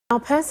Now,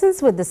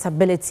 persons with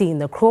disability in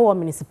the Krowa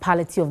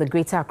municipality of the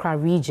Greater Accra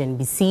region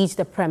besieged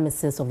the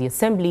premises of the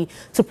assembly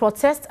to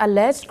protest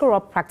alleged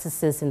corrupt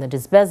practices in the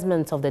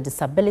disbursement of the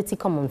Disability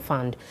Common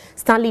Fund.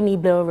 Stanley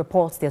Nibler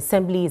reports the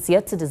assembly is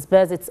yet to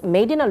disburse its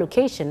maiden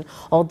allocation,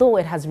 although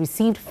it has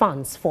received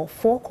funds for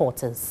 4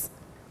 quarters.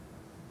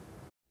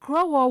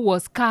 Krowa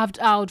was carved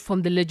out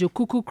from the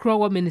Lejokuku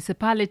Krowa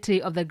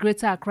municipality of the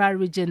Greater Accra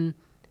region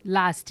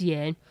last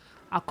year.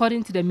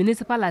 According to the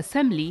Municipal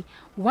Assembly,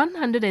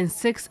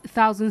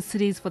 106,000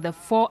 cedis for the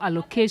 4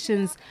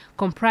 allocations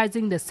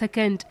comprising the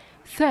second,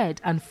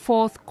 third and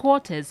fourth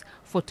quarters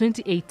for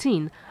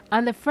 2018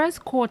 and the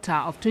first quarter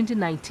of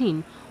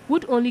 2019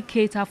 would only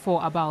cater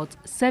for about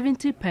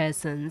 70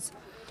 persons.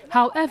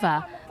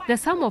 However, the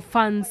sum of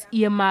funds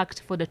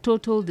earmarked for the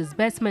total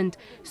disbursement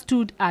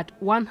stood at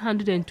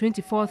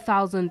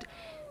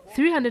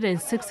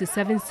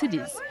 124,367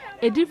 cedis,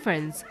 a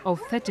difference of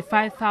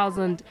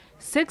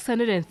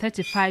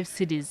 35,635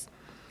 cedis.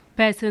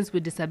 Persons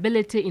with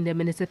disability in the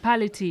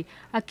municipality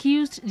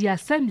accused the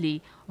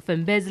assembly of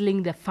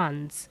embezzling the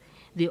funds.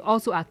 They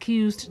also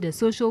accused the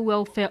Social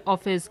Welfare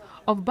Office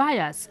of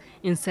bias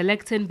in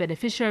selecting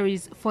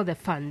beneficiaries for the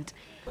fund.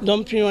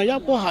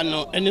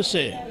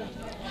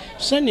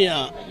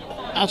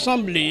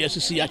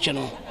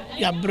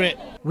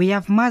 We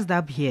have messed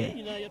up here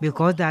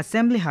because the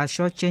assembly has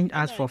shortchanged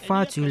us for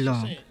far too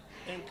long.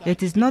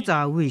 It is not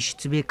our wish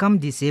to become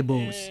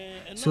disabled,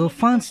 so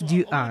funds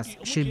due us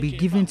should be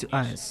given to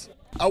us.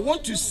 I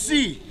want to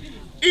see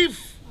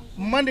if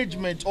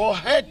management or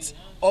heads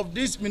of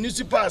this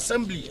municipal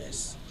assembly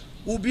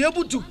will be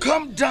able to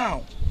come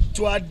down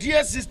to our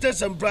dear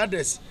sisters and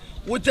brothers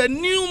with a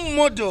new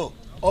model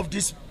of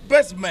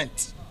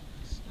disbursement.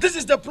 This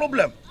is the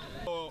problem.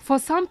 For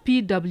some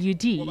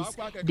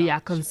PWDs, they are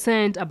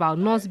concerned about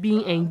not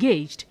being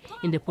engaged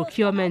in the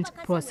procurement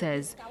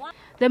process.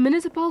 The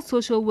Municipal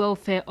Social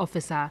Welfare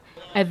Officer,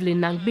 Evelyn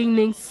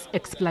Nangbing's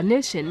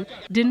explanation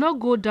did not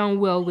go down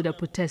well with the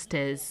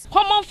protesters.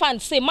 Common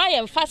funds say my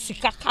emphasis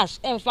cash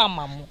and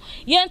mamu.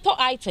 Yento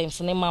items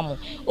ne mamu.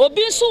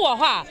 Obinsu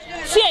waha.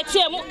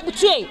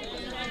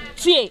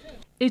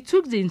 It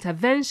took the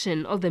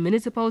intervention of the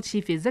Municipal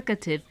Chief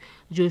Executive,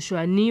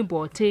 Joshua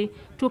Nibote,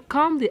 to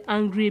calm the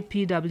angry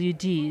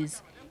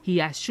PWDs. He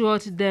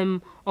assured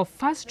them of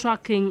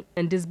fast-tracking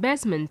and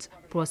disbursement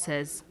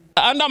process.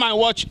 Under my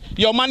watch,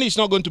 your money is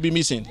not going to be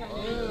missing.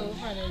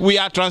 We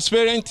are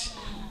transparent,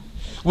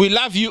 we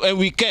love you and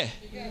we care.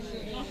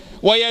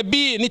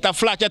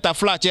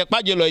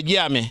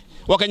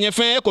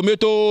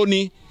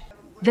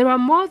 There are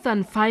more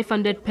than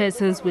 500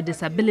 persons with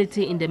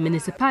disability in the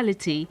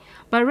municipality,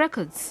 but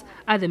records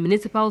at the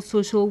Municipal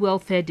Social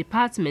Welfare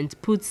Department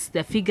puts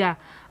the figure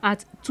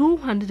at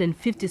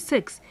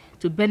 256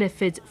 to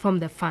benefit from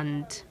the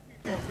fund.